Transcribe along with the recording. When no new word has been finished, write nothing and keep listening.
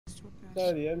इसका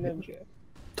real name क्या है?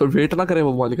 तो वेट ना करे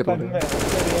वो मालिक पन रोने। में इसका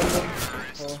रियल नेम।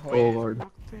 ओह गॉड।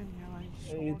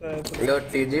 ये तो है लो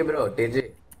टीजी ब्रो टीजी।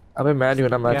 अबे मैं नहीं हूं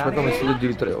ना मैच में, तुम इसलिए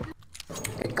जीत रहे हो।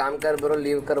 एक काम कर ब्रो,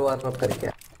 लीव कर वार्म अप करके आ।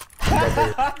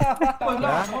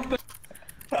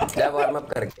 जा वार्म अप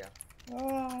करके आ।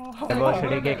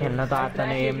 बॉसड़ी के खेलना तो आता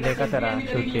नहीं, एम देखा तेरा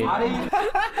छुट्टी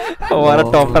हमारा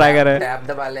टॉप फ्रैगर है। टैप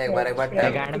दबा ले एक बार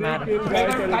टैप गाड़ मार।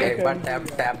 एक बार टैप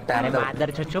टैप टैप अरे दबा। मादर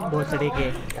चुप भोसड़ी के।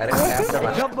 अरे टैप दबा।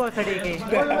 चुप भोसड़ी के।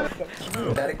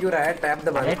 डर क्यों रहा है? टैप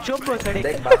दबा। अरे चुप भोसड़ी।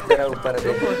 देख बात तेरा ऊपर है,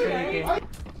 देख। भोसड़ी के।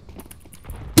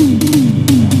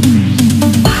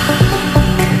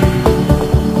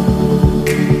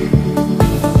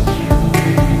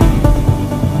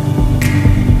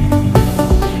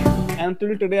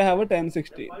 Until today I have a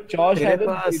 1060. Josh had a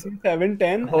 710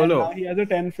 and Hello. now he has a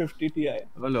 1050 Ti.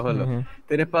 Hello hello.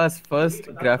 तेरे पास फर्स्ट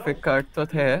ग्राफिक कार्ड तो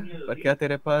थे, पर क्या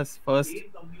तेरे पास फर्स्ट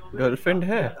गर्लफ्रेंड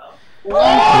है?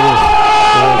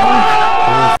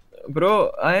 Bro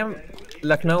I am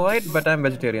लखनऊite but I'm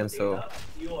vegetarian, so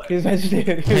He's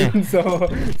vegetarian,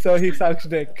 so he sucks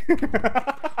dick.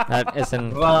 That isn't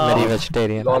Wow. very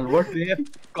vegetarian. Lol, what's the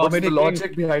comedy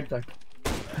logic behind that?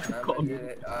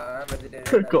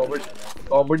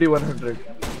 Comedy 100.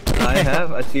 I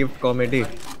have achieved comedy.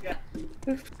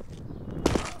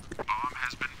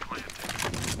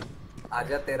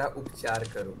 आजा तेरा उपचार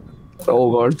करूं। Oh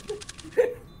god.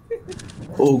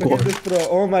 Oh Look at god. this pro.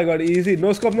 Oh my god, easy. No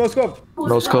scope, no scope.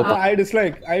 No scope. I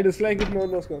dislike it.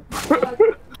 No scope.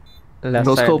 Left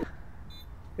No side. scope.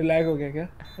 ये lag हो गया क्या?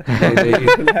 नहीं, नहीं।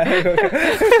 Lag हो गया।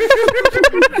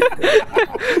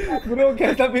 Bro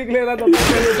कैसा पिक ले रहा था?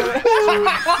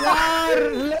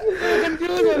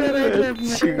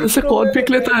 ऐसे कौन पिक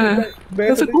लेता है?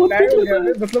 ऐसे कौन पिक लेता है?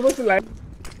 मतलब बस lag.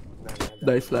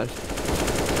 Nice flash.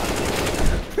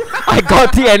 I got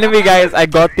the enemy, guys. I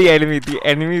got the enemy. The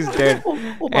enemy is dead.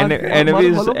 Enemy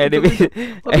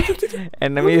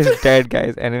is dead,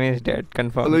 guys. Enemy is dead. Hello,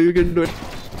 Confirm. you can do it.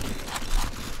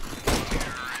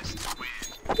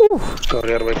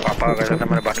 Sorry यार भाई, पापा आ गया था,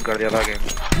 मैंने बंद कर दिया था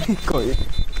गेम। कोई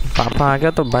पापा आ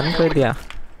गया तो बंद कर दिया?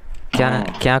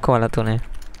 क्या खोला तूने?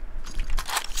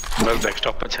 बस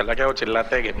डेस्कटॉप पर चला गया, वो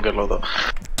चिल्लाते हैं गेम कर लो तो।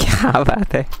 क्या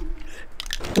बात है?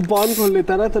 तो बॉन खोल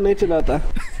लेता ना तो नहीं चलाता।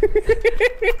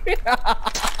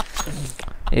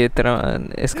 ये तरह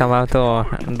इसका बाप तो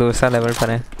दूसरा लेवल पर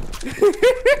है।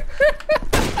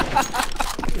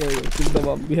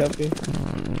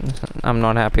 I'm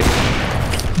not happy.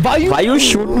 Why you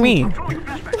shoot me?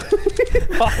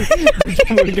 Why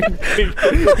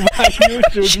you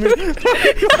shoot me?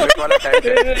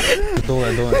 दो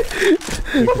है।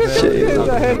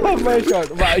 My shot.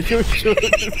 Why you shoot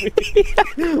me?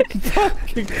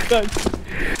 Fucking cunt.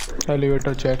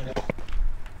 Elevator check.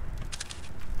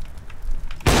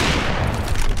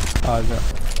 आजा।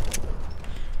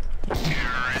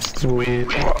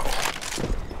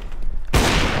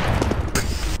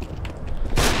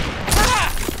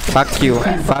 Fuck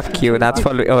you. That's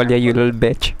for earlier, you little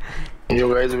bitch. You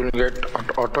guys will get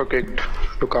auto kicked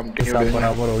to continue.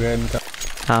 बराबर हो गया इनका।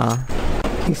 हाँ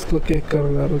इसको kick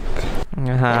करूंगा रुक।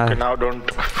 हाँ Okay, now don't.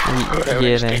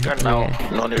 ये It's नहीं taken now.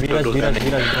 No need to do that.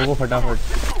 धीरज दो को फटाफट।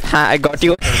 हाँ I got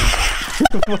you.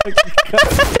 You'll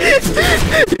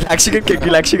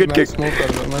actually get kicked. Smoke कर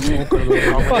दो, मैं स्मोक कर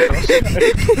दूंगा।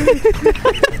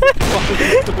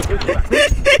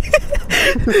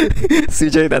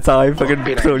 CJ, that's how I fucking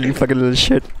troll you, fucking little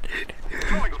shit.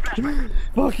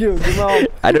 Fuck you. Give me off.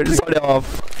 I don't just want it off.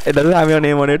 It doesn't have your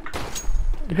name on it.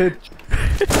 Bitch.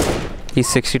 He's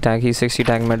 60 tag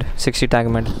mid. 60 tag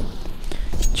mid.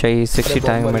 Chay, he's 60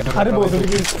 tag mid. अरे बहुत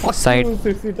लगी। Side.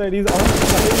 60 tight. He's on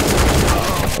side.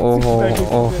 ओहो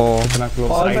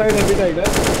All side every tight है।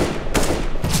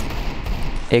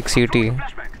 एक CT,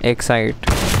 एक side.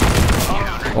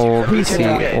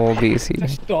 OBC.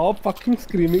 Stop fucking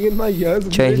screaming in my ears.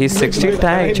 Chay, he's 60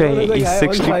 tag. Chay, he's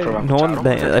 60. No one,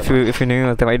 if you knew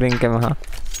that, why didn't come here?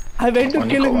 I went to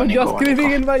kill him, but you're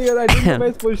screaming in my ear. I didn't know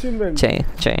my position went.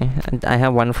 Chay, I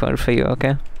have one for you,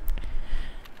 okay?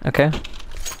 Okay?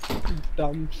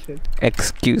 Dumb shit.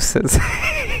 Excuses.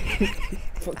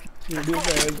 Fucking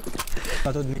idiot.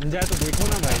 तो Ninja है तो देखो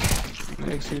ना भाई।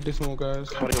 एक सीटी smoke है।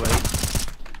 Sorry भाई।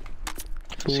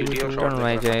 City और shot Don't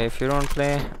worry, Jay. If you don't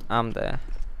play, I'm there.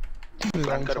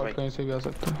 Long कर शॉट भाई। कहीं से भी आ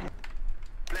सकता है।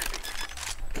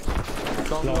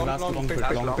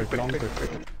 लॉन्ग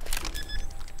पिट।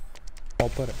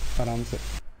 प्रॉपर आराम से।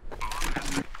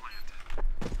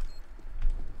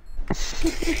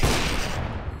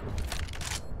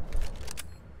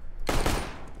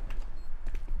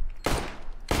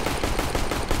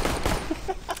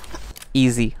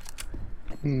 Easy.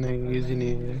 नहीं इजी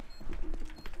नहीं है।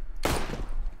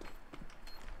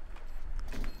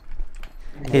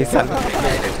 Hey, son.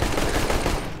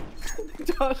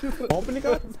 हॉप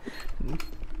निकाल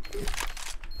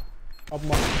अब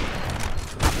मार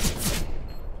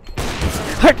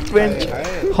हट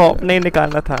बेंच हॉप नहीं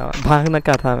निकालना था भागना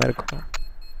का था मेरे को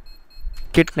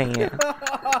किट नहीं है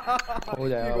हो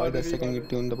जाएगा भाई 10 सेकंड की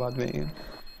ट्यून तो बाद में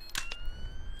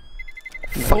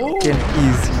fucking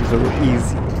easy bro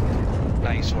easy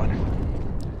Nice one.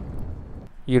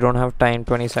 you don't have time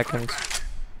 20 seconds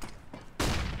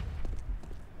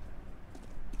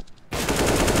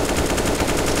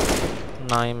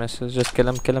nah he misses just kill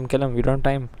him you don't have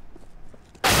time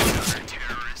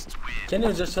Can you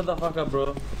just shut the fuck up,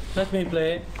 bro? Let me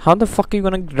play. how the fuck are you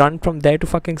gonna run from there to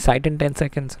fucking site in 10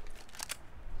 seconds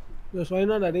just why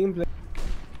not letting him play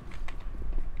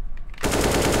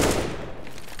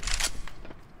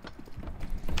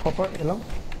hopper hello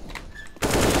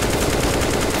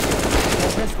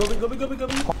Go.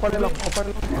 hopper hello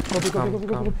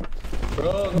go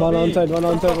Bro, one on side one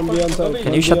on side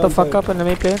can you shut the fuck up and let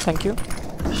me play thank you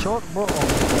short bro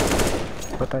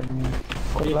pata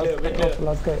nahi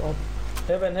last guy off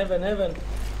Heaven.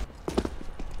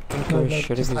 oh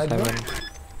shit is this heaven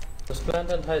Just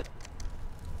plant and hide.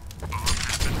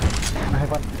 I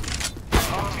have one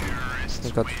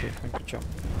he's got 3 good job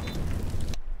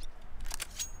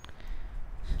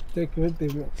take with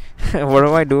him what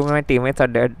do I do when my teammates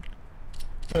are dead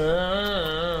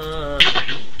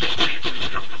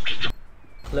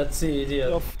Let's see, idiot.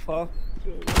 the fuck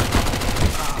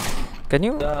can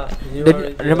you Yeah, you Did are you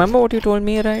idiot. remember what you told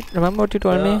me, right? Remember what you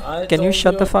told Yeah, me? I Can you told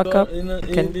shut the fuck go up? in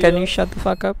Can India. you shut the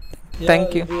fuck up? Yeah,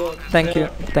 Thank you. you- Thank you.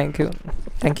 yeah. Thank you.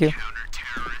 Thank you.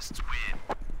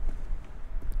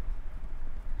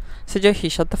 Sujay, he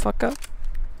shut the fuck up.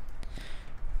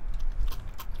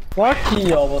 what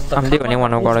I'm the only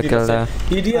one who got a kill there.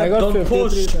 Idiot, I got don't 53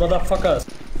 push, seconds. motherfuckers.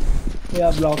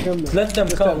 yeah block him Let them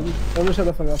Just come. tell him shut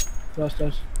the fuck up rush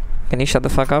Can you shut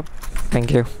the fuck up?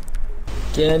 Thank you.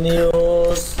 Can you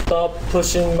stop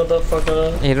pushing, motherfucker?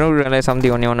 You don't realize I'm the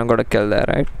only one who got a kill there,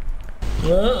 right?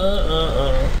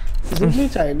 isn't he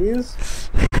Chinese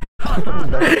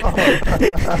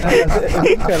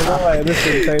Karna virus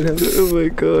inside him Oh my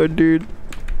god, dude.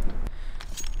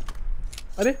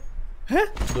 अरे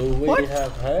Do we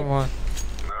have hack? Come on.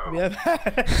 we have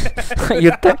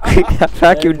You think we have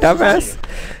hack, you dumbass?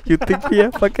 You think we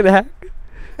have fucking hack?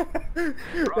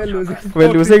 we're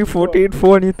We're losing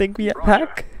 14-4 and you think we have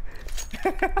hack?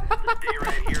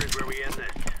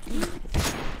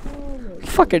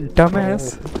 Fucking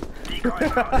dumbass.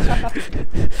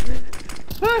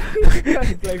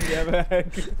 it's like we have hack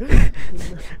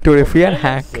Dude, if we had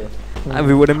hack,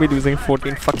 we wouldn't be losing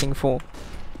 14-4.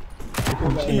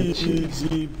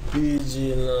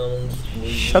 PG lounge.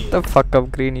 Shut the fuck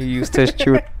up, Green. You used to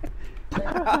shoot.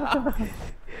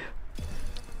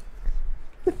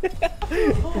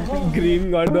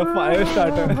 green got the fire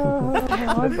starter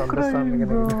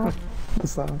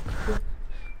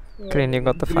Green, you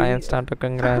got the fire starter.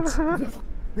 Congrats.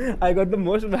 I got the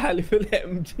most valuable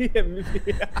MG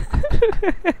MVP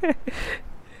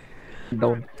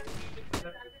Down.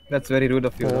 That's very rude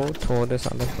of you. Oh, throw this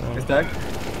other phone. Is that?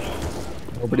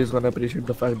 nobody's gonna appreciate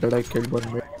the fact that I killed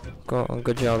one mate.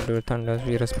 Good job, dude. Thunders,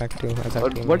 we respect you as a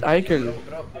team. What I killed?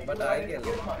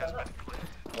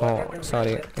 Oh,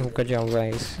 sorry. Good job,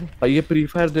 guys. ये pre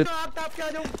fire they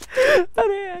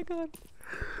Arey, I got.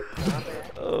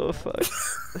 Oh fuck.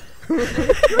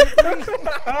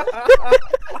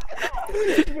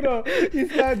 bro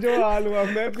इसका जो हाल हुआ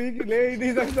मैं peak ले ही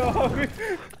नहीं सकता अभी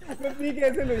मैं पीक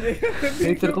कैसे लूँगा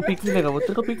नहीं तेरे को पीक नहीं लगा वो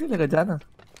तेरे को पीक नहीं लगा जाना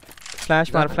Flash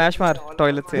मार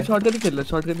toilet से. शॉटगन नहीं खेलेगा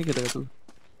तू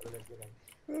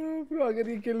bro अगर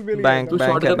ये kill मिल Bang. तू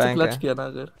शॉटगन से bank क्लच है. किया ना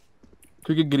अगर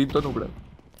क्योंकि ग्रीन तो नुबड़ा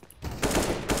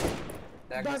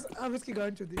बस अब इसकी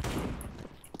गांड चुदी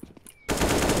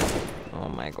Oh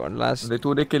my god, last. नहीं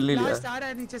तूने किल नहीं लिया आ रहा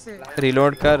है नीचे से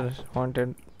Reload कर.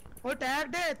 Wanted. वो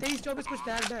टैग्ड है 23 24 कुछ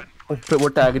टैग्ड है फिर वो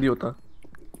टैग नहीं होता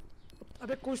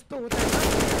अबे कुछ तो होता है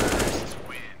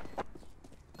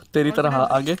तेरी तरह हाँ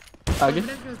आगे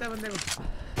मिलता है बंदे को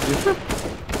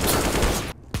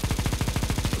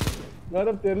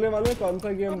मतलब तेरे लिए मालूम है कौन सा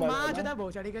गेम मार जुदा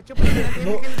भोसड़ी का चुप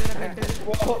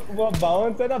वो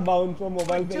बाउंस है ना बाउंस वो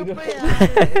मोबाइल पे जो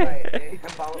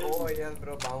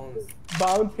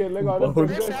बाउंस खेलने का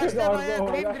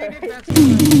ऑर्डर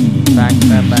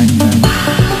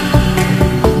Back.